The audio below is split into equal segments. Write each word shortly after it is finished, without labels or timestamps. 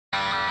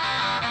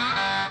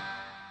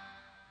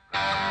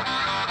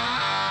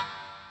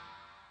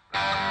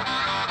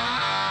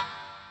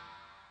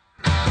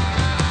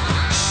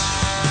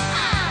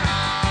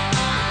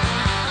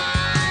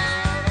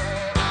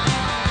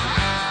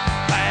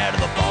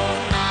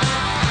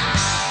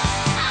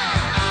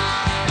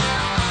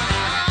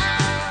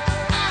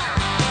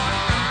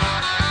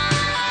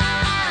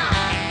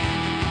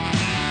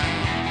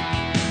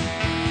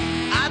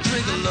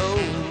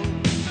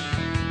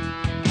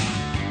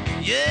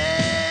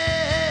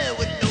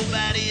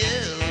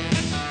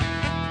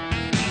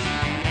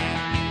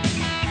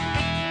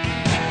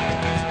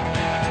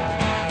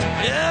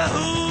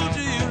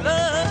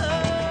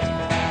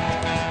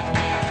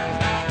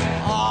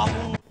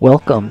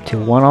Welcome to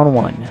One on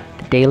One,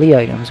 the Daily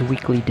Items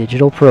weekly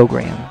digital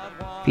program,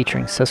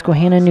 featuring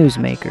Susquehanna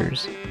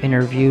newsmakers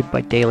interviewed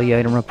by Daily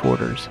Item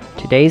reporters.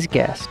 Today's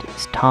guest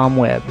is Tom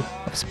Webb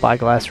of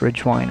Spyglass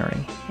Ridge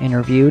Winery,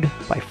 interviewed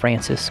by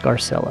Francis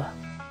Scarcella.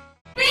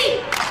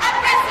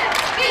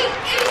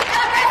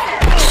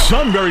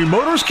 Sunbury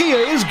Motors Kia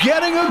is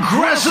getting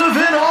aggressive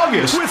in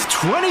August with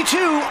 22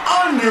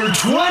 under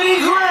 20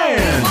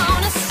 grand.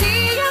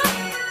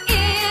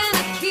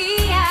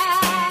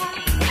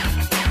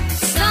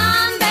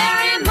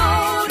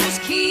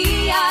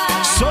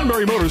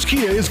 Sunbury Motors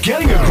Kia is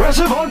getting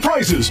aggressive on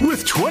prices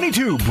with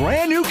 22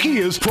 brand new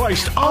Kias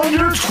priced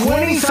under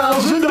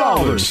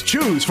 $20,000.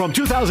 Choose from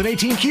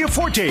 2018 Kia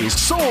Fortes,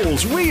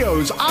 Souls,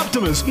 Rios,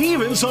 Optimas,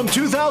 even some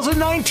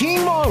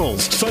 2019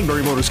 models.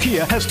 Sunbury Motors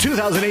Kia has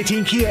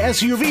 2018 Kia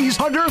SUVs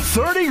under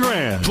 30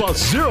 grand,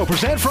 plus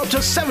 0% for up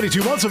to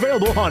 72 months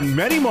available on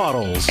many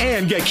models.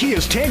 And get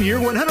Kia's 10-year,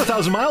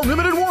 100,000-mile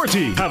limited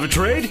warranty. Have a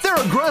trade? They're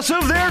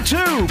aggressive there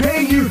too,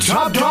 paying you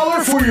top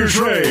dollar for your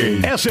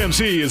trade.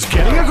 SMC is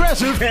getting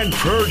aggressive and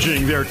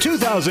purging their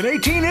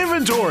 2018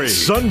 inventory.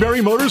 Sunbury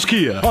Motors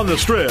Kia on the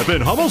Strip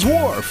in Hummel's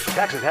Wharf.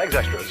 Tax and tags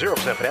extra.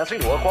 0% financing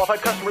to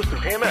well-qualified customers through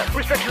KMS.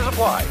 Restrictions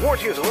apply.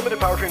 Warranty is a limited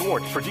powertrain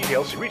warranty. For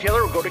details, see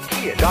retailer or go to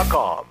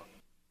kia.com.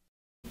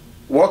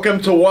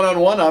 Welcome to One on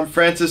One. I'm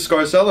Francis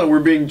Scarcella, and we're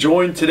being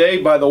joined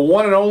today by the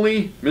one and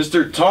only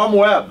Mr. Tom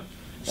Webb,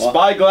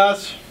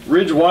 Spyglass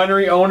Ridge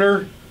Winery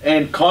owner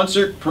and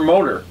concert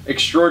promoter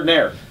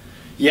extraordinaire.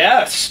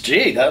 Yes,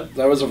 gee, that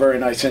was a very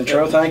nice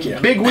intro. Thank you.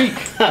 Big week.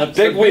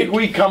 Big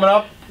week coming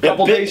up. A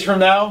couple days from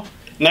now.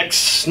 Next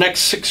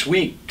 6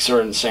 weeks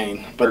are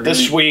insane. But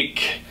this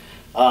week,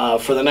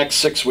 for the next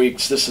 6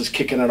 weeks, this is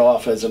kicking it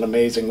off as an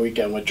amazing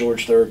weekend with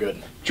George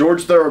Thorogood.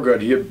 George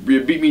Thorogood. You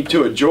beat me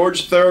to it.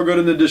 George Thorogood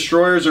and the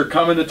Destroyers are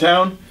coming to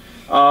town.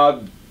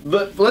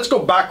 Let's go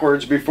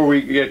backwards before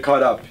we get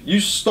caught up. You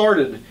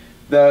started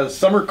the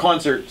summer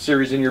concert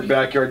series in your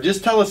backyard.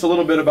 Just tell us a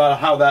little bit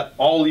about how that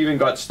all even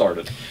got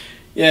started.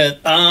 Yeah,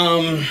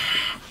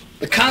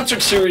 the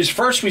concert series,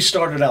 first we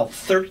started out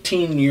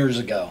 13 years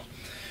ago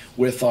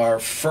with our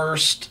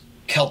first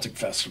Celtic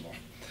festival.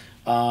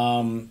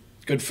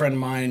 Good friend of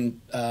mine,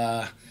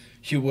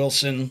 Hugh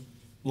Wilson,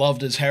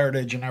 loved his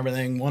heritage and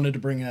everything, wanted to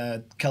bring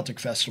a Celtic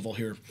festival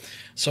here.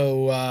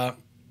 So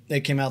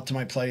they came out to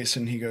my place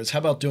and he goes, how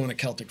about doing a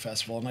Celtic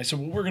festival? And I said,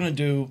 what we're going to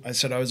do, I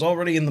said, I was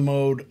already in the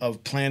mode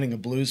of planning a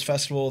blues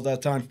festival at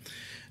that time.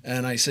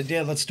 And I said,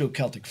 yeah, let's do a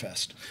Celtic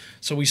Fest.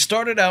 So we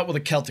started out with a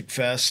Celtic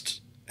Fest,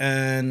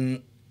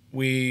 and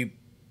we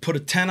put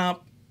a tent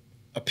up,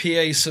 a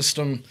PA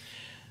system,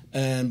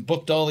 and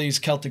booked all these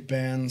Celtic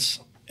bands,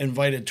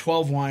 invited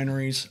 12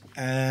 wineries,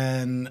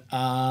 and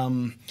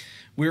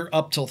we were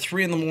up till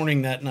 3 in the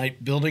morning that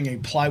night building a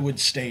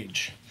plywood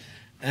stage.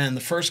 And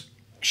the first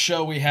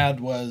show we had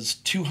was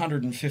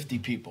 250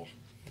 people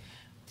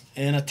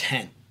in a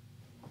tent.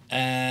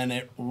 And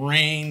it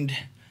rained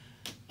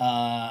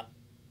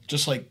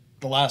just like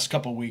the last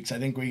couple of weeks. I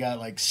think we got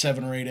like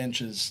 7 or 8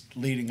 inches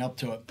leading up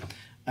to it,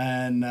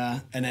 and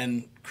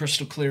then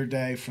crystal clear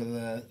day for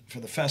the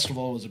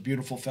festival. It was a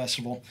beautiful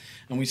festival,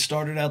 and we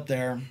started out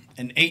there.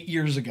 And 8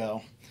 years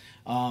ago,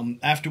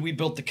 after we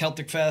built the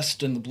Celtic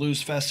Fest and the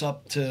Blues Fest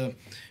up to,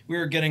 we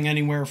were getting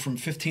anywhere from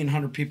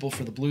 1,500 people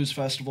for the Blues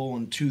Festival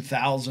and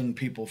 2,000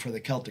 people for the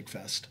Celtic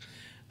Fest.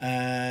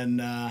 And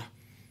my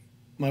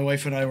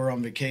wife and I were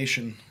on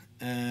vacation,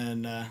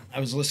 and I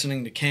was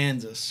listening to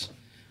Kansas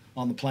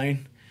on the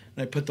plane,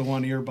 and I put the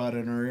one earbud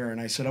in her ear, and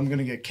I said, I'm going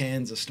to get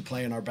Kansas to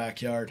play in our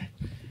backyard.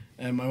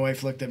 And my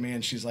wife looked at me,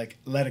 and she's like,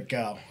 let it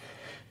go.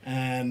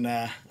 And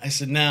I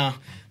said, no.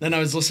 Then I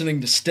was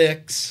listening to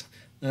Styx,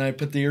 and I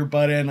put the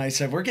earbud in, and I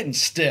said, we're getting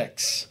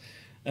Styx.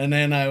 And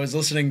then I was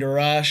listening to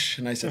Rush,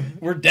 and I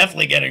said, we're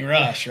definitely getting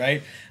Rush,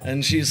 right?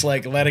 And she's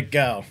like, let it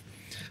go.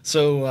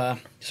 So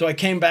I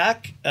came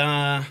back.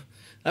 That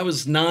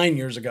was 9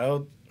 years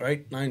ago.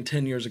 Right, 9,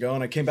 10 years ago,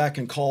 and I came back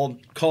and called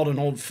an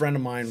old friend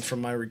of mine from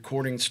my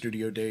recording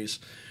studio days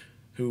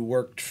who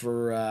worked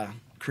for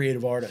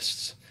creative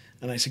artists.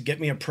 And I said, get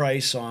me a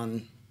price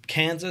on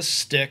Kansas,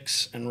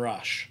 Styx, and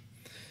Rush.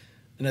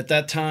 And at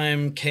that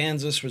time,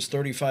 Kansas was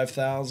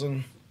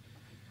 $35,000,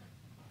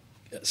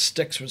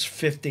 Styx was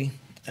 $50,000,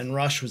 and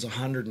Rush was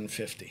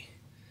 $150,000.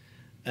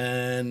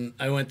 And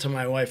I went to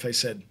my wife, I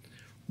said,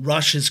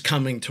 Rush is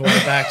coming to our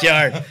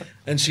backyard.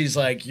 And she's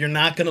like, you're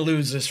not going to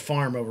lose this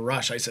farm over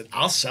Rush. I said,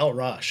 I'll sell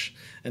Rush.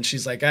 And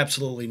she's like,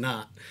 absolutely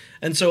not.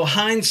 And so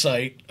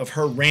hindsight of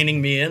her reining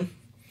me in,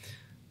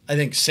 I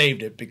think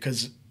saved it,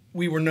 because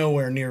we were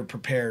nowhere near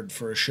prepared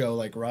for a show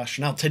like Rush.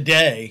 Now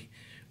today,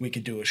 we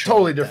could do a show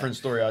Totally like different that.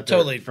 story out there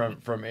Totally.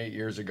 from 8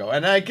 years ago.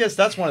 And I guess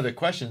that's one of the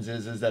questions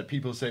is that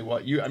people say,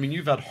 well,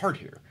 you've had Hart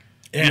here.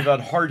 Yeah. You've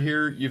had Hart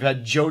here. You've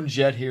had Joan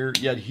Jett here.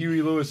 You had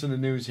Huey Lewis in the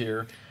News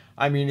here.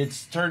 I mean,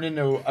 it's turned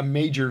into a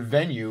major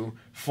venue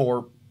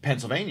for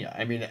Pennsylvania.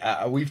 I mean,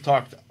 we've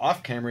talked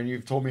off camera, and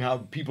you've told me how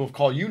people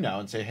call you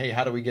now and say, hey,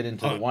 how do we get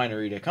into the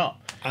winery to come?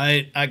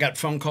 I got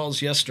phone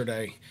calls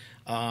yesterday,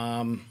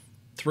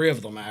 3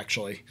 of them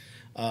actually,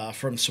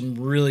 from some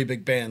really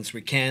big bands.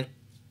 We can't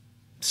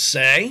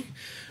say,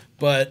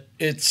 but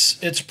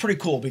it's pretty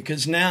cool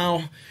because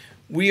now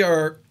we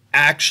are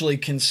actually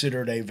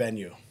considered a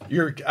venue.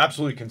 You're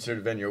absolutely considered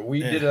a venue.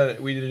 We did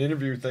an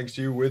interview, thanks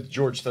to you, with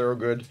George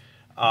Thorogood,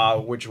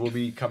 which will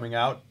be coming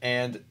out,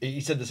 and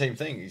he said the same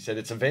thing. He said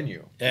it's a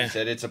venue. Yeah. He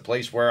said it's a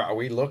place where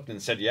we looked and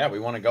said, yeah, we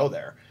want to go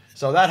there.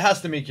 So that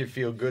has to make you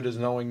feel good, as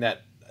knowing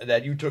that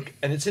you took,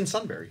 and it's in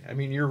Sunbury. I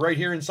mean, you're right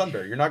here in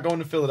Sunbury. You're not going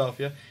to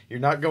Philadelphia. You're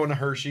not going to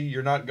Hershey.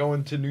 You're not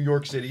going to New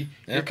York City.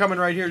 Yep. You're coming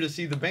right here to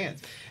see the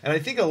bands. And I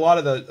think a lot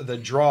of the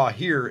draw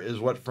here is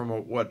what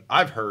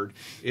I've heard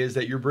is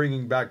that you're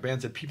bringing back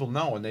bands that people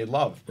know and they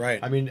love. Right.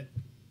 I mean,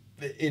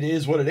 it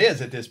is what it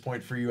is at this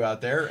point for you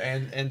out there.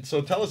 And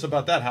so tell us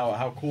about that,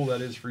 how cool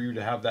that is for you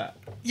to have that.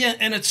 Yeah,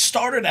 and it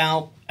started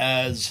out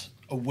as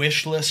a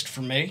wish list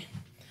for me,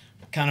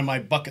 kind of my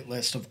bucket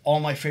list of all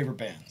my favorite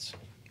bands.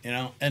 You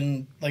know,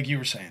 and like you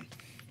were saying,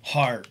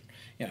 Heart,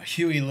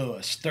 Huey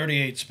Lewis,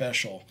 38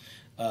 Special,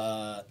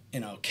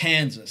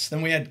 Kansas.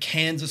 Then we had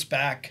Kansas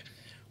back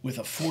with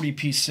a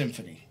 40-piece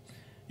symphony.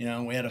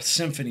 We had a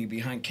symphony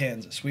behind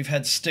Kansas. We've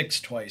had Styx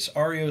twice,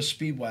 REO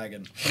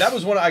Speedwagon. That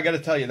was I got to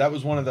tell you, that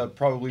was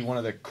probably one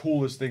of the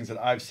coolest things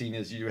that I've seen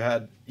is you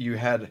had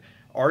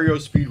REO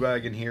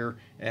Speedwagon here,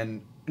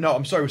 and no,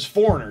 I'm sorry, it was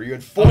Foreigner. You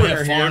had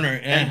Foreigner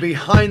here, and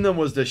behind them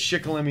was the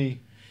Shikellamy.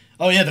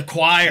 Oh yeah, the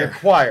choir. The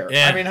choir.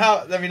 Yeah. I mean,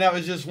 that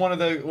was just one of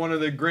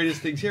the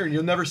greatest things here, and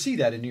you'll never see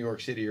that in New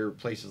York City or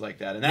places like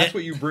that. And that's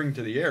what you bring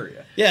to the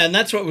area. Yeah, and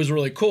that's what was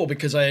really cool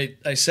because I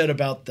said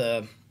about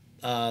the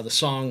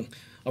song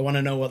 "I Want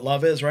to Know What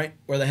Love Is," right,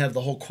 where they have the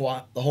whole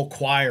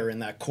choir in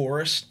that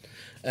chorus,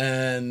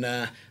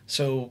 and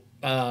so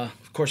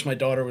of course my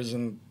daughter was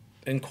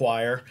in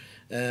choir,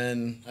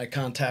 and I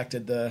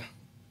contacted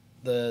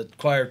the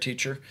choir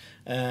teacher,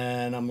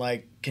 and I'm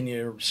like, "Can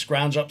you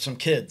scrounge up some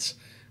kids?"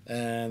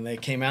 And they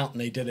came out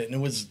and they did it, and it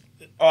was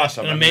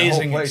awesome. An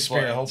amazing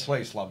experience. The whole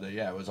place loved it.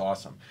 Yeah, it was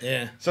awesome.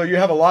 Yeah. So you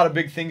have a lot of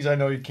big things. I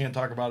know you can't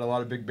talk about a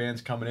lot of big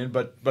bands coming in,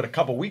 but a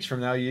couple weeks from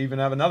now, you even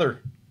have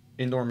another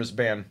enormous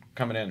band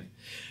coming in.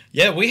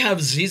 Yeah, we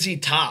have ZZ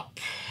Top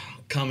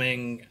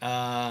coming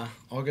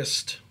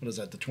August. What is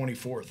that? The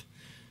 24th.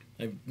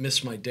 I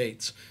missed my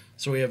dates.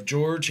 So we have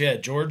George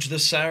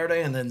this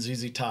Saturday, and then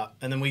ZZ Top,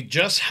 and then we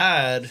just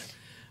had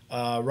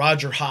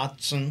Roger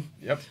Hodgson.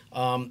 Yep.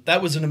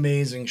 That was an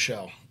amazing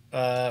show.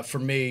 For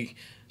me,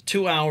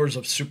 2 hours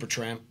of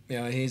Supertramp.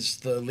 He's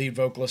the lead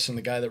vocalist and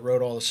the guy that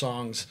wrote all the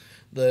songs.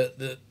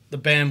 The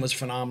band was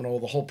phenomenal.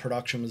 The whole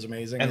production was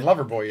amazing. And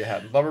Loverboy you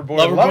had.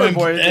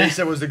 Loverboy they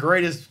said was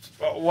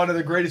one of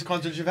the greatest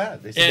concerts you've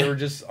had. They said they were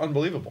just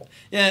unbelievable.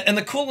 Yeah, and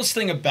the coolest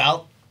thing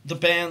about the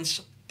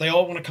bands, they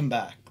all want to come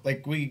back.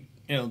 Like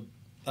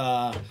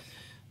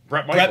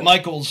Brett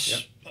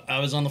Michaels. Yep. I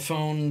was on the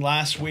phone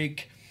last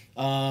week.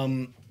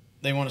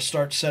 They want to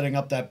start setting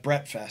up that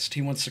Brett Fest.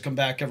 He wants to come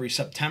back every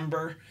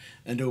September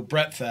and do a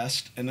Brett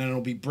Fest, and then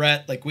it'll be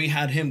Brett, like we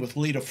had him with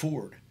Lita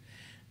Ford.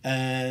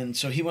 And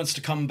so he wants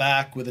to come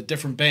back with a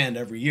different band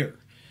every year.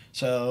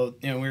 So,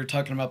 we were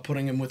talking about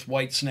putting him with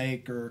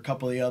Whitesnake or a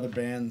couple of the other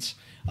bands,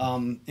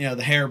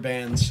 the hair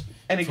bands.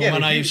 And again,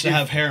 when I used to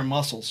have hair and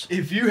muscles.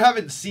 If you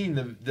haven't seen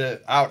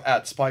the out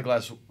at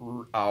Spyglass, the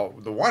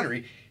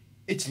winery,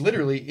 it's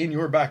literally in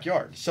your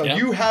backyard. So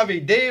you have a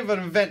day of an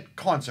event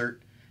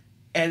concert,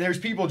 and there's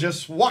people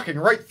just walking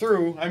right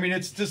through. I mean,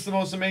 it's just the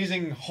most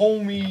amazing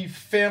homey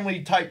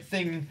family type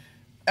thing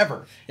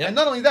ever. Yep. And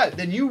not only that,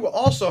 then you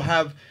also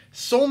have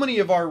so many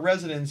of our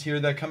residents here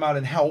that come out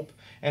and help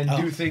and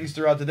do things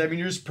throughout the day. I mean,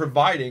 you're just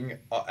providing,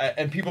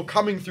 and people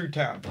coming through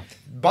town,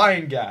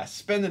 buying gas,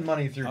 spending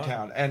money through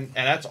town, and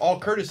that's all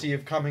courtesy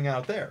of coming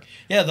out there.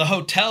 Yeah, the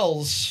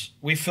hotels,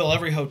 we fill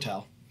every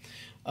hotel.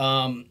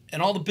 And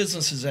all the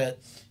businesses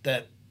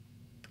that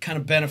kind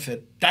of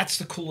benefit, that's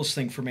the coolest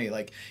thing for me.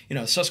 Like,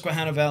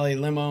 Susquehanna Valley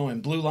Limo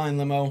and Blue Line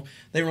Limo,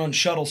 they run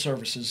shuttle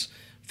services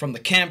from the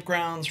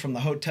campgrounds, from the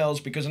hotels,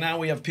 because now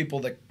we have people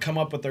that come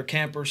up with their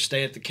campers,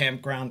 stay at the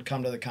campground,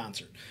 come to the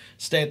concert.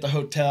 Stay at the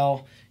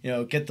hotel,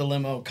 get the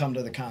limo, come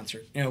to the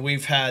concert.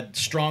 We've had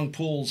Strong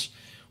Pools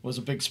was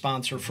a big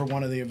sponsor for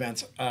one of the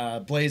events.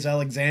 Blaze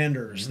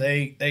Alexander's,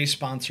 they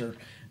sponsor.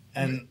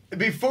 And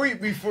before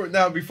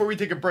we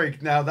take a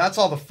break, now that's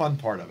all the fun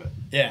part of it.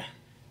 Yeah.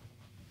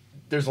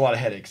 There's a lot of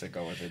headaches that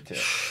go with it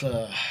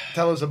too.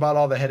 Tell us about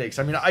all the headaches.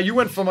 I mean, you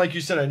went from, like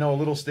you said, I know, a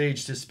little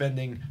stage to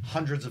spending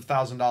hundreds of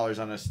 $1,000s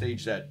on a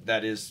stage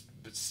that is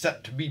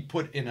set to be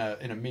put in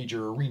a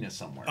major arena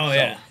somewhere. Oh,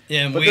 so,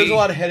 yeah. But there's a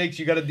lot of headaches.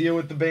 You got to deal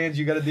with the bands.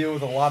 You got to deal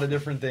with a lot of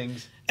different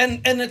things.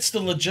 And it's the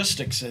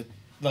logistics.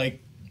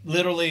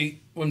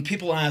 Literally, when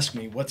people ask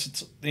me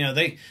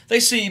they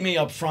see me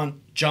up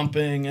front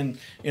jumping and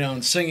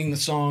and singing the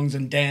songs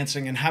and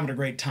dancing and having a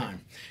great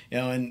time,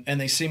 and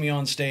they see me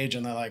on stage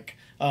and they're like,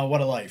 oh,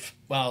 what a life.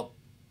 Well,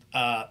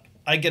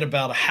 I get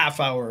about a half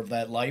hour of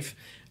that life.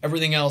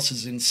 Everything else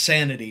is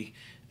insanity.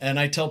 And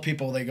I tell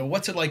people, they go,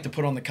 what's it like to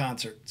put on the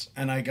concerts?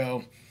 And I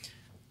go,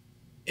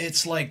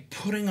 it's like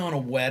putting on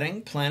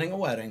planning a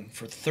wedding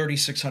for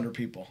 3,600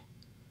 people.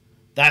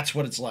 That's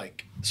what it's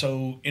like.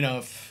 So,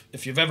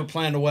 if you've ever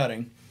planned a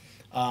wedding,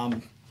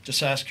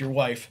 just ask your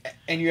wife.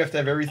 And you have to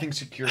have everything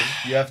secured.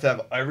 You have to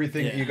have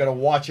everything. Yeah. You got to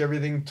watch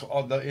everything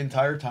the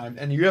entire time.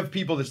 And you have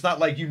people. It's not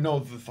like the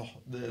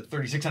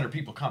 3,600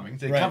 people coming.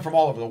 They come from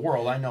all over the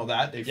world. I know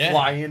that they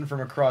fly in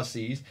from across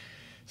seas.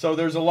 So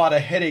there's a lot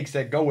of headaches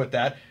that go with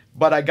that.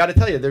 But I got to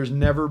tell you, there's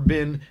never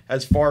been,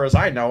 as far as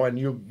I know, and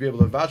you'll be able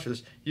to vouch for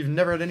this, you've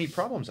never had any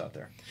problems out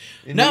there.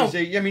 And no.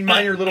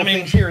 Minor little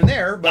things here and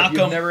there, but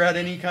you've never had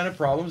any kind of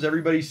problems.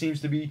 Everybody seems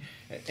to be,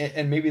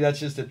 and maybe that's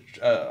just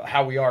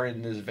how we are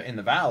in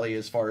the valley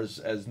as far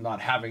as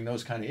not having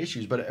those kind of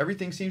issues. But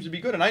everything seems to be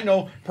good. And I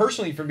know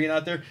personally from being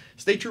out there,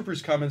 state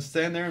troopers come and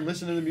stand there and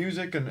listen to the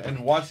music and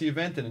watch the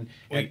event and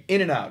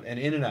in and out and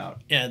in and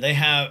out. Yeah,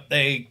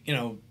 they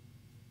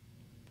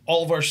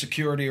all of our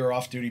security are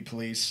off-duty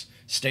police,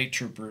 state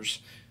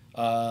troopers,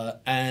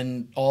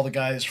 and all the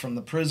guys from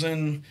the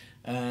prison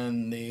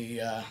and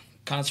the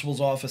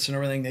constable's office and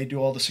everything. They do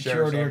all the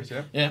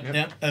security.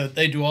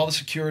 They do all the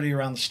security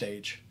around the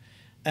stage.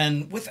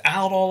 And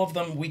without all of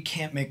them, we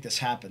can't make this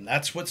happen.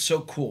 That's what's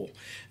so cool.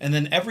 And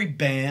then every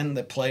band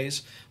that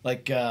plays,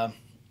 like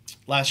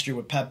last year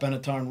with Pat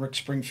Benatar and Rick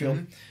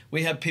Springfield,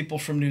 we had people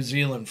from New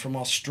Zealand, from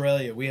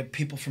Australia. We had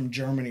people from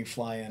Germany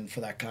fly in for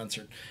that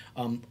concert.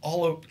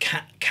 All over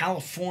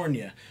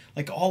California,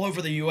 like all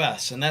over the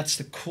U.S. And that's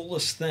the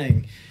coolest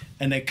thing.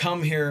 And they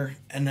come here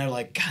and they're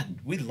like, God,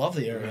 we love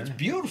the area. It's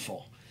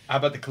beautiful. How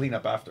about the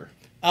cleanup after?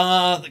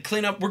 The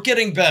cleanup, we're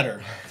getting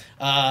better.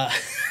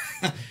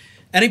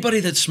 Anybody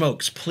that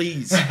smokes,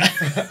 please.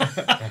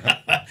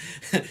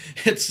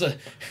 It's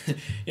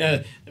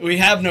we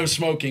have no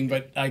smoking,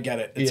 but I get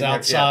it. It's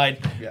outside,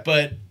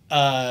 but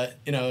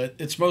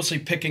it's mostly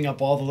picking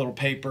up all the little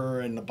paper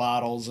and the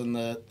bottles and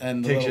the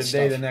takes a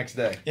day the next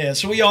day. Yeah,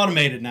 so we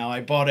automated now.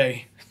 I bought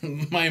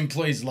my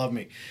employees love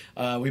me.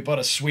 We bought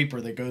a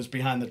sweeper that goes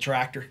behind the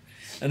tractor.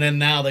 And then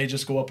now they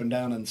just go up and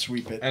down and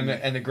sweep it.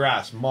 And the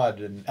grass, mud,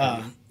 and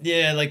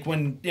like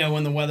when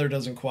the weather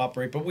doesn't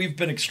cooperate. But we've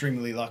been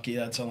extremely lucky.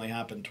 That's only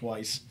happened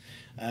twice,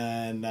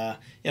 and and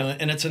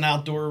it's an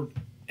outdoor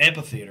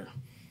amphitheater,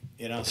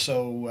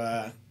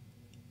 So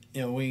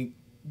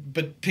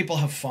but people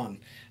have fun.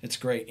 It's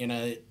great.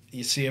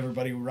 You see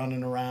everybody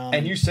running around.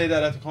 And you say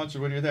that at the concert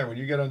when you're there. When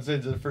you get on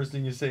stage, the first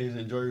thing you say is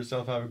enjoy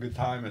yourself, have a good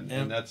time.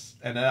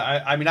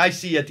 I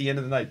see at the end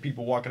of the night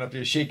people walking up to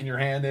you, shaking your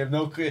hand. They have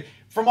no clue.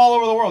 From all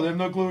over the world, they have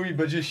no clue,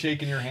 but just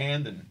shaking your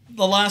hand. And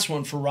the last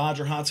one for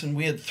Roger Hodgson,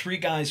 we had 3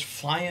 guys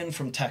fly in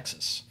from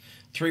Texas.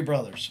 3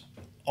 brothers,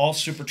 all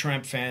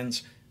Supertramp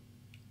fans.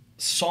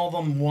 Saw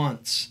them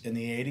once in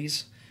the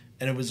 80s,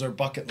 and it was their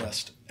bucket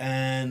list.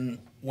 And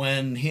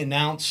when he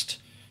announced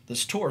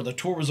this tour, the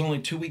tour was only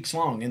 2 weeks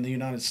long in the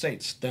United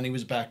States. Then he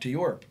was back to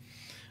Europe.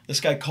 This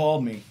guy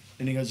called me,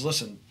 and he goes,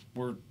 listen,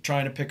 we're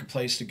trying to pick a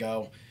place to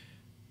go.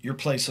 Your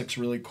place looks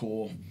really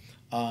cool.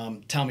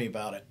 Tell me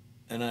about it.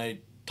 And I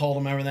told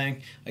him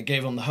everything. I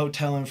gave him the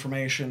hotel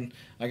information.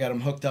 I got him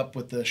hooked up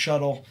with the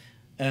shuttle.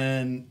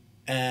 And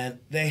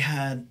they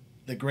had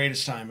the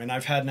greatest time. And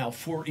I've had now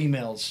 4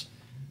 emails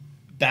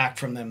back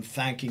from them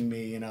thanking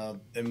me,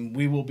 and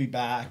we will be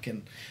back.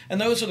 And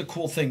those are the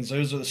cool things.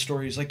 Those are the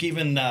stories. Like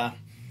even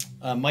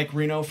Mike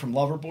Reno from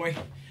Loverboy.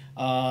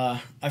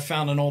 I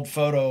found an old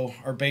photo.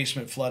 Our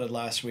basement flooded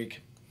last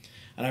week,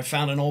 and I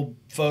found an old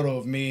photo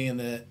of me in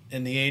the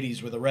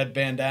 80s with a red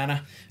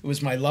bandana. It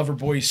was my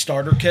Loverboy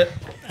starter kit,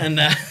 and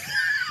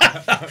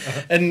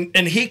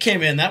and he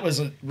came in. That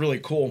was really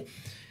cool.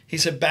 He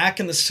said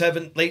back in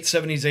the late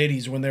 70s,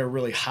 80s when they were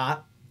really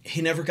hot,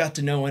 he never got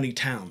to know any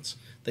towns.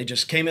 They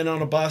just came in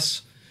on a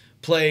bus,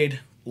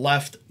 played,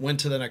 left, went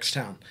to the next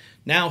town.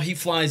 Now he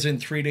flies in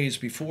 3 days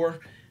before,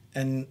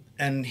 and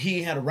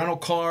he had a rental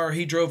car.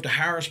 He drove to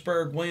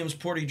Harrisburg,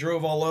 Williamsport. He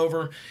drove all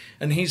over,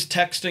 and he's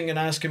texting and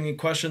asking me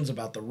questions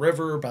about the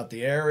river, about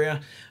the area.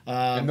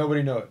 And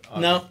nobody knew it.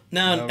 No.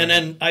 And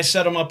then I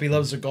set him up. He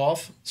loves to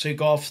golf, so he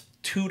golfed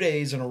 2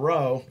 days in a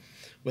row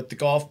with the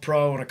golf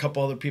pro and a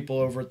couple other people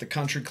over at the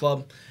country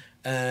club,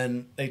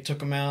 and they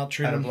took him out,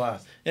 treated him.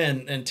 Blast.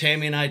 And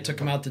Tammy and I took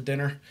him out to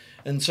dinner.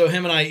 And so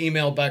him and I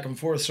emailed back and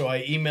forth. So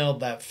I emailed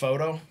that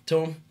photo to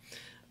him.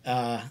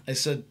 I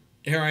said,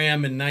 here I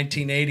am in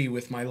 1980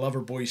 with my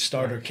Loverboy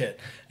starter kit.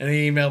 And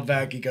he emailed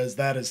back, he goes,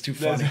 that is too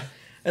funny.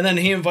 And then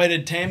he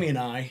invited Tammy and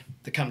I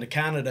to come to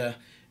Canada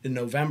in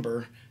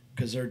November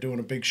because they're doing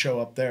a big show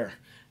up there.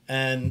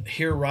 And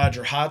here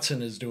Roger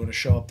Hodgson is doing a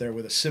show up there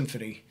with a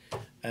symphony.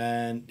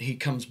 And he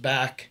comes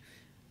back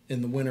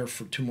in the winter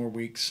for 2 more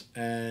weeks.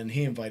 And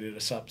he invited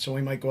us up. So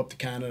we might go up to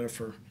Canada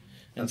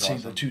and see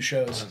the 2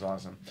 shows. That's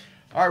awesome.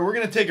 All right, we're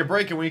going to take a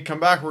break, and when we come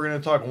back, we're going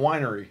to talk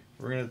winery.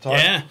 We're going to talk...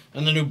 Yeah,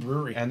 and the new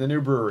brewery.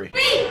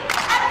 Be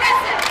aggressive!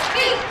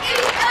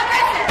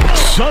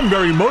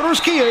 Sunbury Motors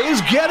Kia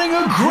is getting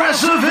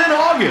aggressive in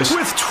August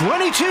with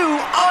 22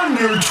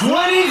 under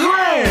 20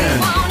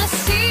 grand. Wanna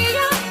see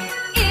you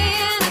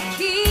in a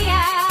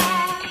Kia.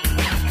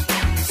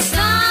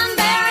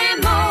 Sunbury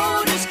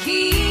Motors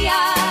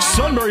Kia.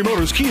 Sunbury Motors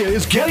Motors Kia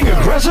is getting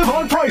aggressive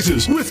on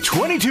prices with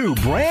 22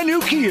 brand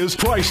new Kias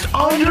priced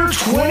under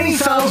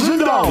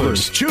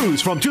 $20,000.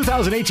 Choose from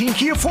 2018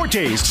 Kia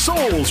Fortes,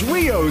 Souls,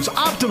 Rios,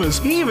 Optimus,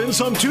 even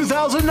some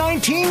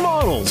 2019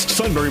 models.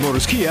 Sunbury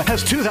Motors Kia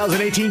has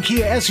 2018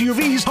 Kia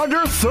SUVs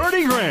under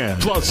 30 grand,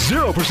 plus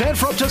 0%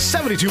 for up to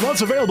 72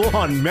 months available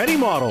on many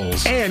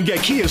models. And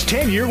get Kia's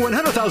 10-year,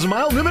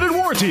 100,000-mile limited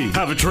warranty.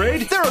 Have a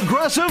trade? They're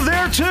aggressive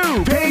there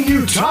too, paying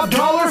you top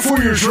dollar for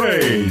your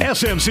trade.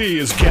 SMC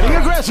is getting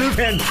aggressive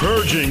and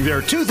purging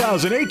their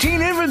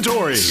 2018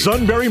 inventory.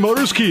 Sunbury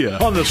Motors Kia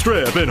on the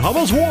Strip in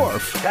Hummel's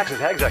Wharf. Tax and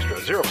tags extra.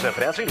 0%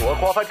 financing to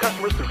well-qualified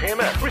customers through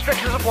KMS.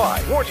 Restrictions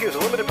apply. Warranty is a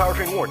limited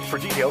powertrain warranty. For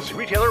details, see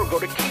retailer or go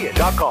to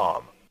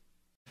kia.com.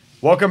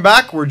 Welcome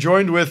back. We're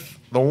joined with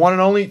the one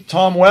and only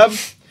Tom Webb.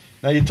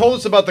 Now, you told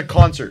us about the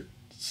concert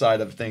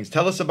side of things.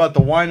 Tell us about the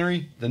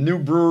winery, the new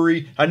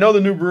brewery. I know the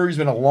new brewery's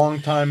been a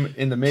long time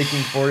in the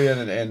making for you,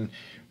 and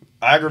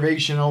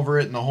aggravation over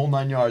it and the whole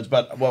 9 yards.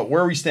 But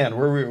where we stand,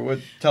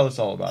 tell us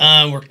all about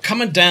it. We're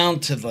coming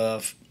down to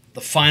the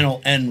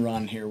final end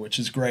run here, which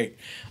is great.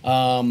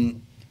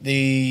 Like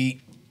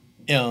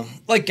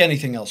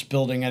anything else,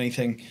 building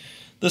anything,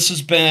 this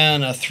has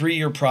been a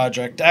 3-year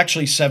project,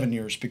 actually 7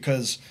 years,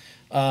 because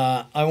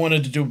I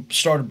wanted to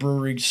start a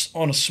brewery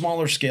on a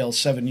smaller scale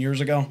 7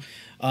 years ago,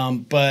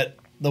 but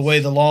the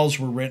way the laws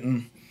were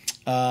written,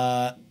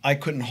 I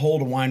couldn't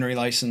hold a winery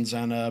license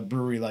and a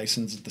brewery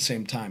license at the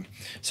same time.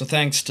 So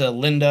thanks to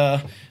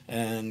Linda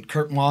and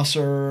Kurt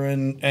Mosser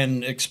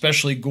and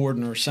especially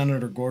Gordner,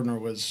 Senator Gordner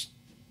was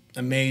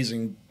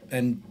amazing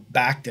and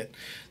backed it.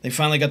 They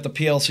finally got the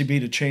PLCB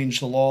to change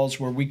the laws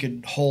where we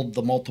could hold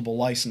the multiple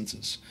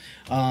licenses.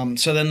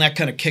 So then that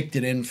kind of kicked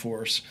it in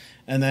for us.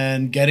 And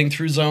then getting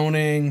through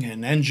zoning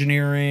and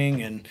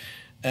engineering and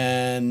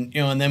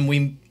then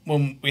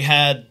when we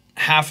had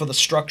half of the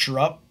structure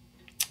up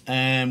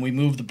and we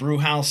moved the brew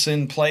house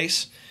in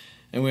place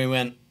and we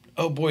went,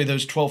 oh boy,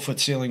 those 12-foot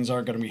ceilings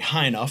aren't going to be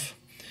high enough.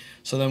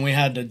 So then we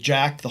had to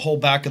jack the whole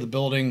back of the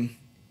building,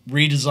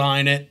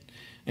 redesign it,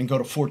 and go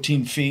to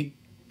 14 feet.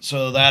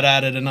 So that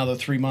added another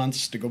 3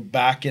 months to go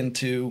back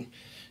into,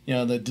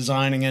 the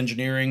designing,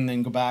 engineering,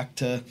 then go back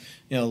to,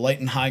 Light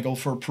and Heigl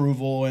for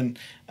approval. And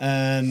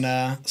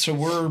so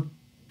we're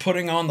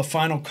putting on the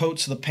final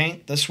coats of the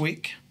paint this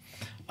week.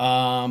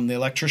 The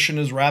electrician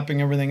is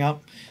wrapping everything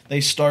up.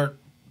 They start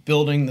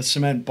building the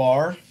cement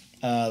bar.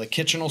 The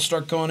kitchen will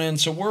start going in.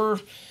 So we're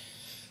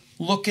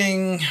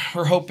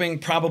hoping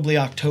probably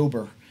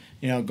October,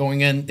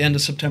 going in end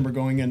of September,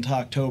 going into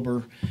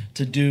October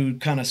to do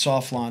kind of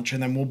soft launch,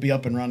 and then we'll be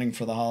up and running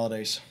for the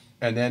holidays.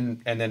 And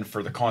then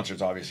for the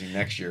concerts, obviously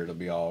next year it'll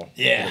be all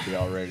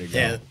ready to go.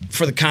 Yeah,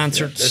 for the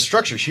concerts. The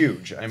structure's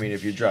huge. I mean,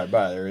 if you drive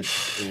by there,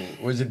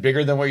 was it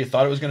bigger than what you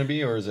thought it was going to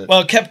be, or is it?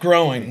 Well, it kept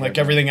growing like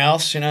everything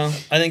else. I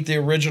think the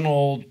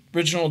original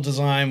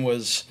design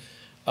was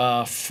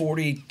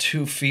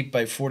 42 feet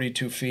by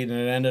 42 feet, and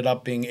it ended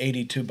up being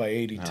 82 by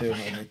 82. Oh.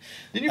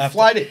 Did you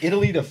fly to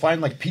Italy to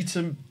find like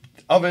pizza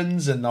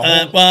ovens and the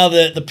whole? Well,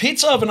 the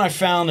pizza oven I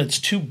found, it's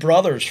two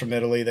brothers from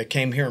Italy that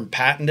came here and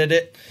patented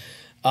it.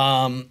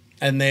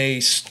 And they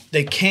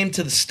came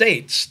to the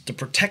States to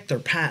protect their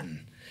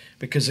patent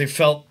because they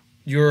felt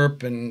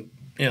Europe and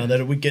that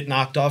it would get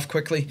knocked off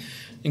quickly,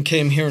 and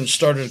came here and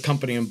started a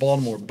company in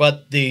Baltimore.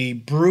 But the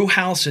brew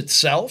house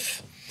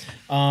itself,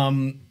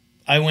 I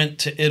went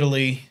to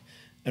Italy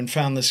and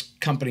found this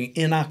company,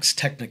 Inox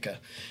Technica,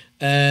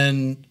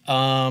 and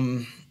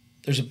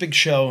there's a big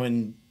show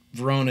in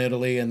Verona,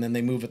 Italy, and then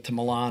they move it to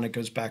Milan. It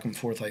goes back and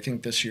forth. I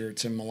think this year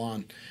it's in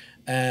Milan,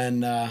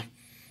 and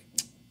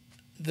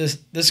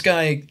This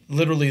guy,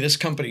 literally, this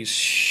company is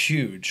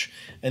huge,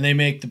 and they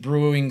make the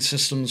brewing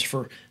systems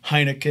for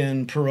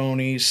Heineken,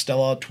 Peroni,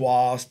 Stella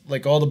Artois,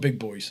 like all the big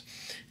boys.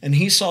 And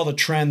he saw the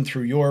trend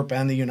through Europe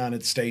and the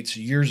United States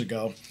years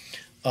ago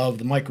of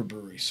the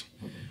microbreweries.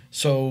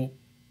 So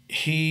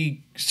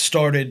he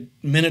started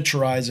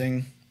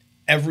miniaturizing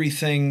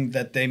everything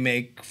that they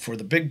make for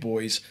the big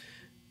boys,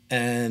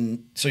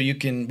 and so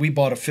we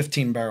bought a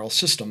 15-barrel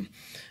system,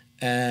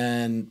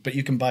 but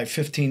you can buy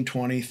 15,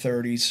 20,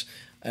 30s,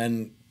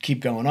 and keep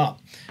going up.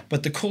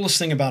 But the coolest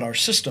thing about our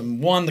system,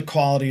 one, the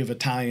quality of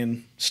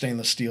Italian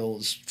stainless steel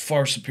is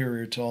far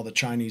superior to all the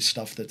Chinese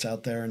stuff that's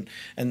out there.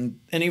 And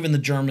even the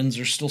Germans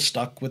are still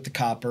stuck with the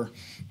copper,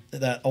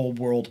 that old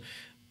world.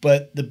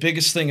 But the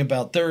biggest thing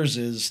about theirs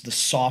is the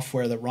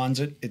software that runs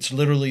it. It's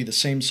literally the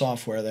same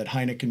software that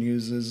Heineken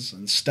uses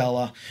and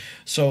Stella.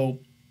 So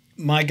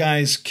my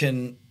guys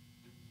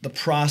the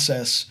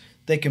process,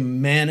 they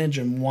can manage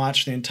and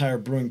watch the entire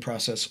brewing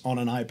process on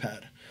an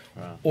iPad.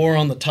 Wow. Or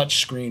on the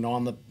touch screen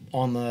on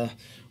the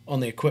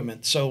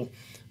equipment. So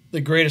the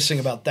greatest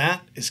thing about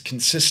that is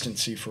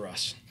consistency for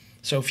us.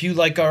 So if you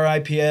like our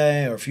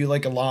IPA or if you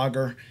like a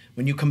lager,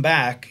 when you come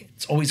back,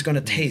 it's always going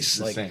to taste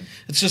like same.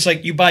 It's just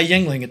like you buy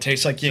Yingling, it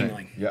tastes like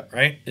Yingling, yeah.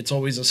 Right? It's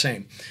always the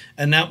same.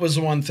 And that was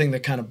the one thing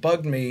that kind of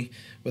bugged me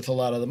with a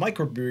lot of the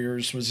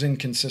microbrewers was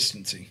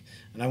inconsistency,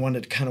 and I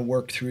wanted to kind of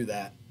work through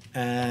that.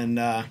 And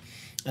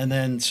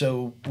then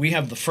so we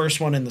have the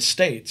first one in the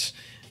States.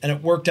 And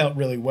it worked out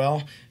really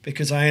well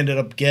because I ended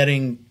up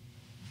getting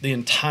the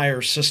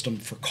entire system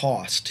for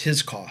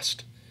his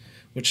cost,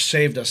 which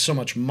saved us so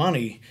much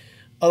money.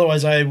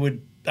 Otherwise,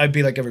 I'd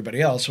be like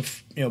everybody else,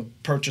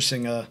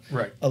 purchasing a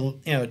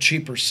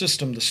cheaper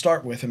system to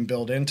start with and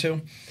build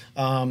into.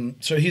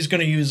 So he's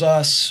going to use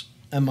us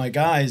and my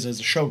guys as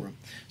a showroom.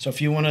 So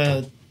if you want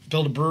to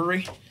build a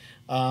brewery,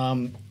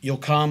 you'll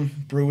come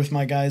brew with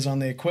my guys on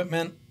the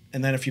equipment,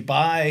 and then if you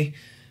buy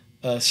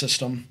a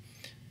system,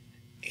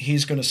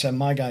 he's going to send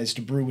my guys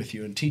to brew with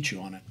you and teach you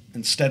on it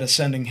instead of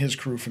sending his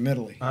crew from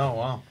Italy. Oh,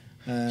 wow.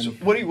 So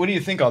what do you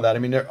think of that? I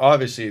mean,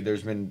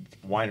 there's been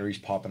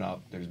wineries popping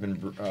up. There's been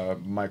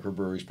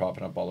microbreweries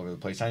popping up all over the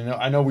place.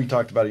 I know we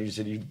talked about it. You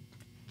said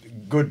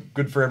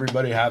good for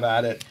everybody. Have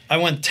at it. I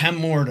want 10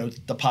 more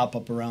to pop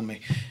up around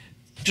me.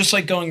 Just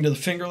like going to the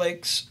Finger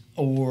Lakes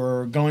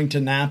or going to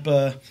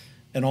Napa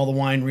and all the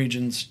wine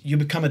regions, you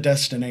become a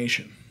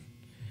destination.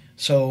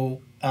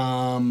 So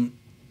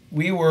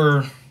we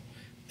were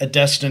a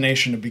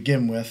destination to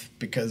begin with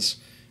because,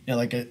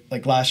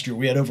 like last year,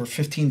 we had over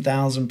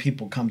 15,000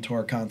 people come to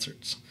our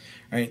concerts,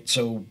 right?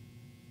 So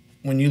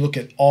when you look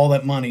at all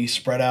that money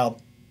spread out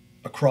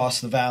across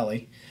the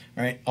valley,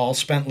 right, all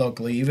spent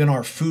locally, even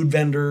our food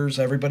vendors,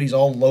 everybody's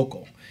all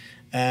local.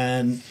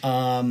 And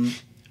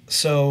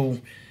so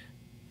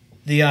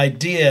the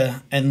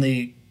idea and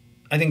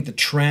I think the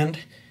trend,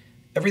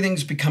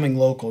 everything's becoming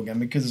local again,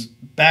 because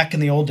back in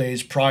the old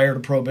days prior to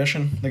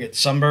Prohibition, look at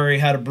Sunbury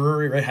had a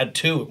brewery, right? Had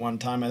 2 at one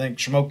time. I think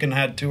Shamokin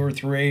had 2 or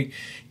 3.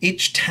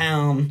 Each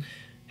town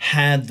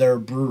had their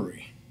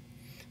brewery,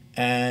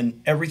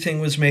 and everything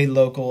was made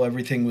local.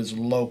 Everything was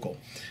local,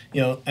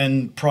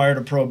 and prior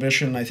to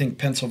Prohibition, I think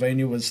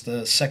Pennsylvania was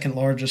the 2nd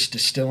largest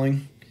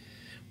distilling.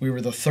 We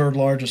were the 3rd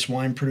largest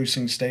wine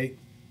producing state,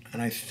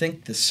 and I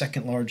think the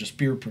 2nd largest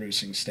beer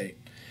producing state.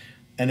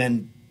 And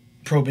then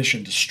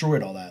Prohibition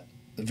destroyed all that.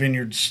 The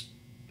vineyards,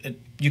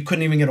 you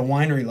couldn't even get a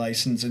winery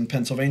license in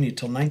Pennsylvania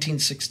until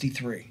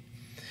 1963.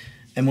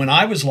 And when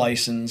I was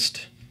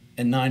licensed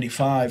in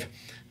 95,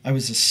 I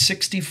was the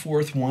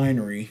 64th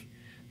winery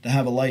to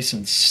have a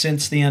license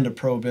since the end of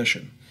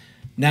Prohibition.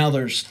 Now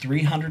there's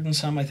 300 and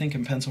some, I think,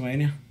 in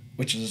Pennsylvania,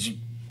 which is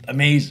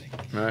amazing.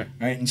 Right.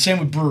 And same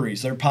with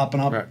breweries. They're popping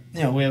up. Right.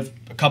 We have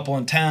a couple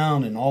in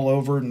town and all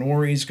over.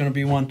 Nori's going to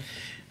be one.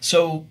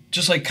 So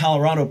just like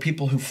Colorado,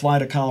 people who fly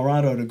to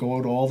Colorado to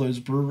go to all those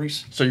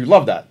breweries. So you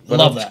love that.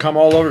 Love that. Come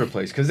all over the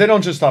place because they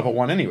don't just stop at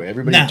one anyway.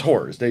 Everybody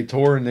tours. They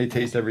tour and they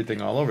taste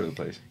everything all over the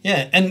place.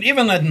 Yeah, and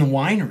even in the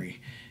winery,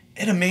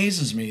 it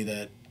amazes me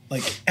that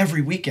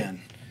every weekend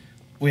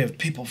we have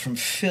people from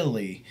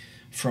Philly,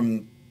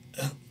 from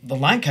the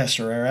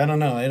Lancaster area. I don't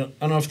know. I don't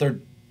know if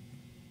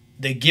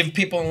they give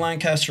people in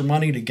Lancaster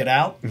money to get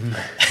out,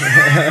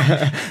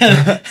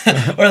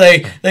 or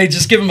they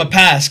just give them a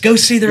pass. Go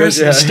see the rest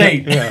of the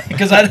state.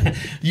 Because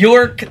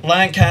York,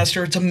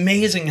 Lancaster, it's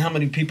amazing how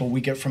many people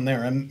we get from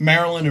there, and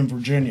Maryland and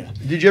Virginia.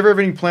 Did you ever have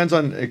any plans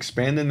on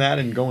expanding that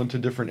and going to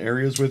different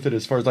areas with it,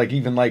 as far as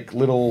even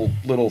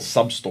little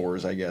sub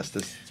stores, I guess,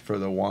 for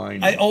the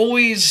wine?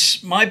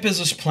 My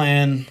business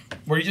plan,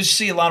 where you just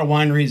see a lot of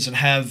wineries that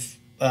have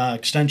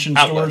extension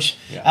stores,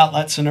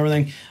 outlets and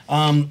everything.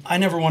 I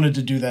never wanted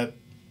to do that.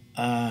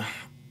 I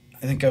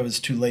think I was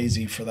too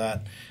lazy for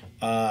that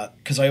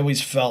because I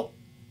always felt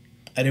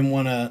I didn't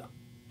want to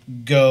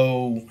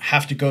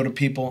have to go to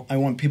people. I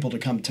want people to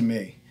come to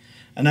me.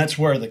 And that's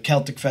where the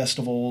Celtic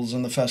festivals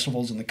and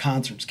the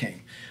concerts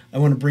came. I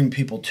want to bring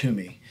people to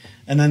me.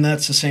 And then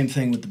that's the same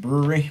thing with the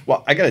brewery.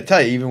 Well, I got to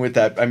tell you, even with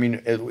that, I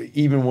mean,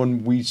 even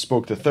when we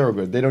spoke to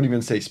Thorogood, they don't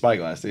even say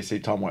Spyglass. They say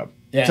Tom Webb.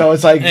 Yeah. So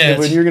it's like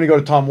when you're going to go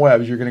to Tom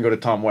Webb's, you're going to go to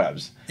Tom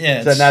Webb's.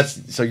 Yeah.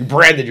 So you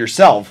branded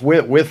yourself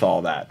with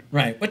all that.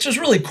 Right, which is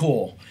really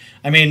cool.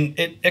 I mean,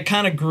 it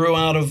kind of grew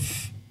out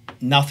of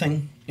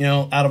nothing,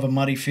 out of a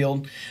muddy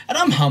field. And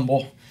I'm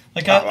humble.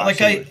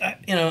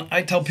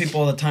 I tell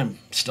people all the time,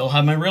 still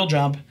have my real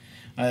job.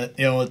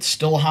 It's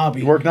still a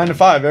hobby. You work 9 to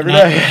 5 every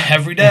day.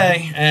 Every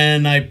day,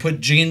 and I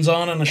put jeans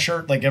on and a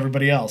shirt like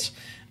everybody else.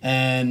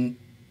 And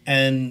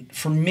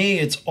for me,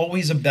 it's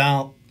always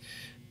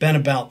been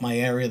about my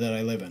area that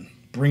I live in,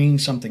 bringing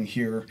something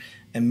here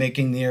and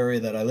making the area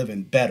that I live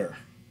in better.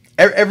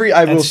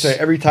 I will say,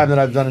 every time that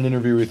I've done an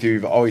interview with you,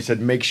 you've always said,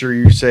 make sure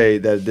you say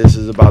that this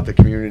is about the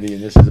community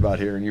and this is about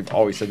here. And you've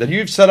always said that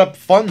you've set up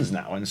funds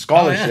now and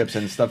scholarships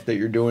and stuff that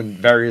you're doing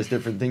various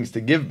different things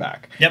to give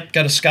back. Yep,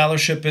 got a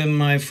scholarship in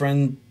my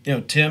friend,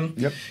 Tim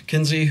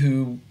Kinsey,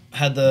 who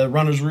had the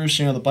Runner's Roost,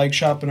 the bike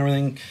shop and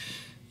everything,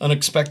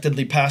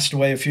 unexpectedly passed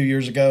away a few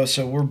years ago.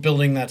 So we're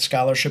building that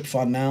scholarship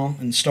fund now,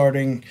 and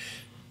starting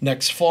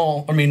next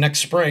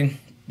spring,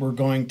 we're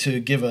going to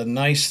give a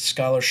nice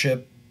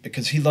scholarship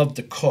because he loved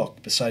to cook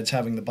besides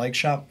having the bike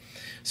shop.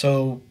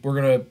 So we're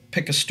going to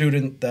pick a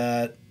student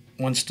that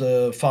wants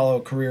to follow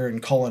a career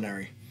in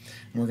culinary.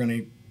 And we're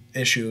going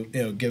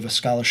to give a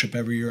scholarship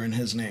every year in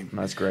his name.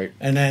 That's great.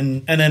 And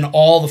then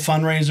all the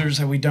fundraisers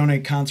that we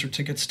donate concert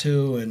tickets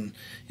to, and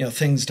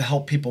things to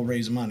help people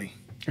raise money.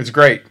 It's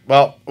great.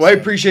 Well, I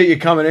appreciate you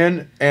coming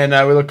in, and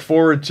we look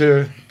forward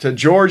to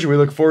George. We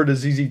look forward to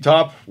ZZ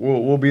Top.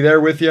 We'll be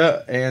there with you,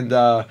 and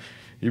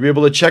you'll be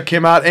able to check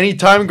him out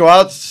anytime. Go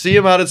out, see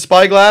him out at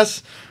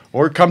Spyglass,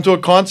 or come to a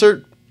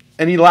concert.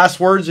 Any last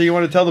words that you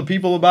want to tell the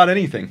people about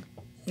anything?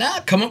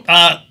 Come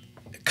out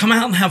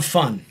and have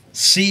fun.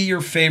 See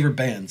your favorite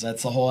bands.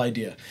 That's the whole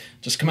idea.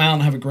 Just come out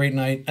and have a great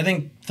night. I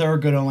think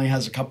Thorogood only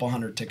has a couple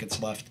hundred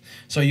tickets left,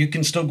 so you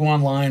can still go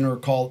online or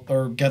call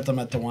or get them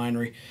at the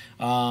Winery.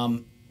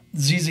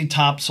 ZZ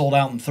Top sold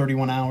out in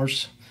 31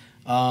 hours,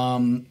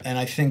 and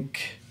I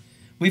think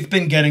we've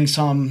been getting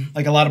some.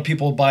 Like a lot of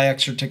people buy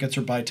extra tickets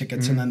or buy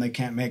tickets and then they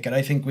can't make it.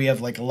 I think we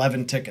have like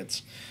 11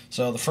 tickets.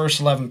 So the first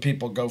 11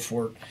 people go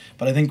for it.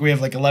 But I think we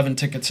have like 11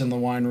 tickets in the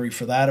Winery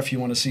for that if you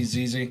want to see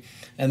ZZ.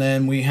 And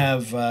then we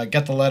have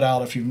Get the Let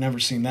Out if you've never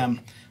seen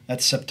them.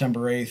 That's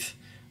September 8th.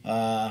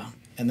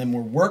 And then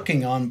we're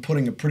working on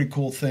putting a pretty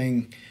cool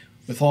thing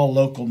with all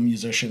local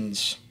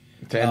musicians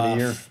to end the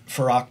year.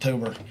 For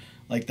October.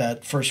 Like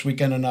that first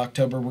weekend in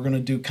October, we're going to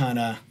do kind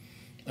of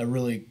a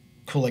really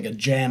cool, like a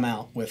jam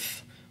out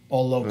with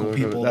all local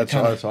people.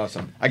 That's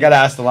awesome. I got to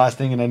ask the last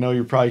thing, and I know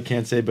you probably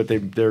can't say, but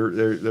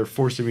they're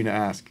forcing me to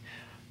ask.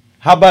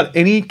 How about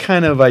any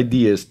kind of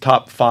ideas?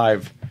 Top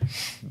 5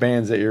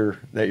 bands that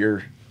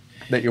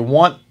you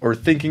want or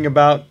thinking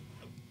about?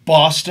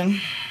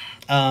 Boston,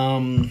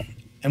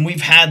 and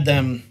we've had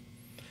them.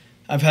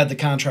 I've had the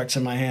contracts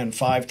in my hand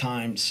 5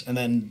 times, and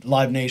then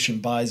Live Nation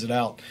buys it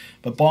out.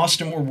 But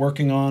Boston, we're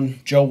working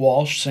on. Joe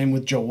Walsh. Same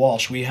with Joe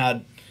Walsh. We've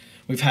had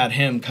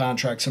him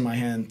contracts in my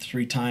hand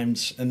 3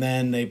 times, and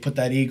then they put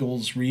that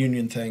Eagles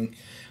reunion thing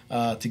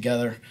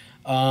together.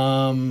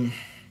 Brian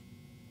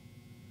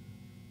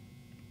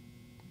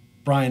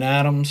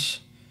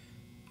Adams,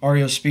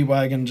 REO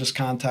Speedwagon just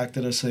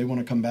contacted us. They want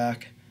to come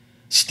back.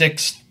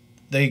 Styx,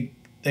 they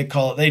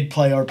call it. They'd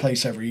play our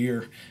place every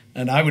year,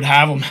 and I would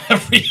have them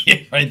every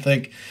year. I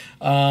think.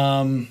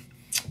 We're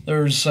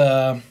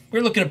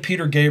looking at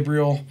Peter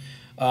Gabriel.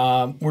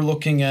 We're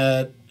looking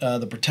at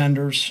the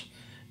Pretenders.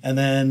 And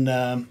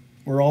then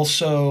we're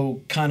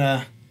also kind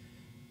of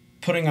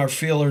putting our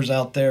feelers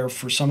out there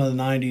for some of the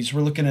 90s.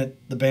 We're looking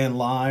at the band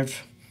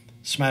Live,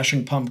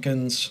 Smashing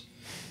Pumpkins.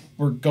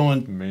 We're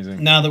going,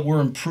 amazing. Now that we're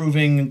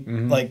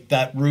improving like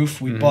that roof.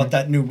 We bought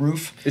that new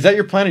roof. Is that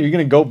your plan? Are you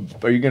going to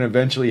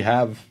eventually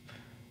have...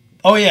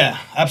 Oh, yeah,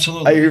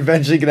 absolutely. Are you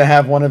eventually going to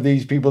have one of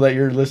these people that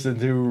you're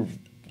listening to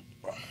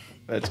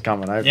that's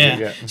coming?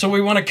 Yeah. So we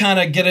want to kind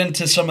of get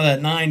into some of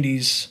that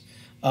 90s.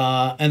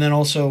 And then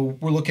also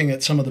we're looking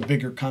at some of the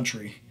bigger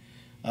country.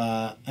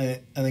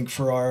 I think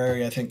for our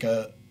area, I think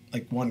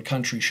like one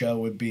country show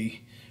would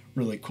be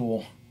really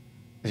cool.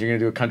 Is you going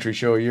to do a country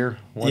show a year?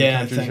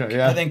 I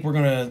think we're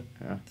going to,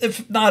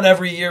 if not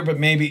every year, but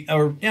maybe,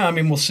 or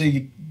we'll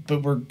see,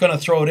 but we're going to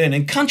throw it in.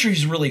 And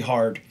country's really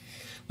hard.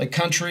 Like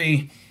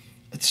country's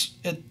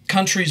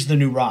the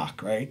new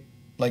rock, right?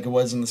 Like it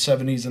was in the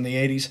 70s and the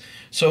 80s.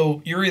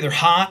 So you're either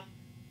hot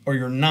or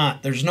you're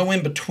not. There's no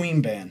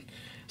in-between band.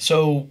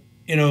 So,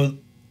 the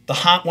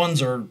hot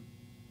ones are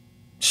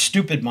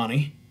stupid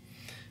money,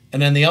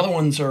 and then the other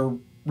ones are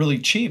really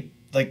cheap.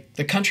 Like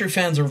the country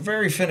fans are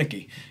very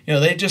finicky.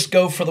 They just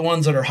go for the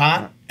ones that are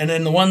hot, and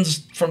then the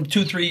ones from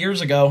 2-3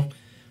 years ago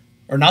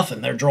are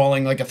nothing. They're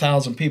drawing like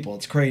 1,000 people.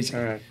 It's crazy.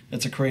 Right.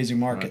 It's a crazy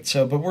market. Right.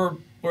 So, but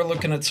we're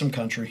looking at some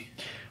country.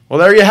 Well,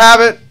 there you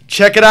have it.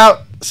 Check it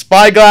out.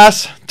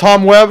 Spyglass,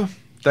 Tom Webb.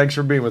 Thanks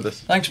for being with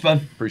us. Thanks,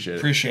 bud.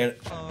 Appreciate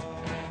it.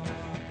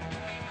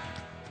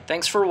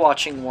 Thanks for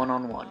watching One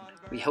on One.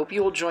 We hope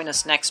you will join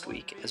us next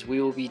week as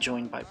we will be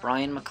joined by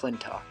Brian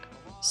McClintock,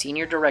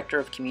 Senior Director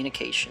of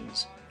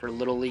Communications for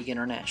Little League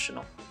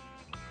International.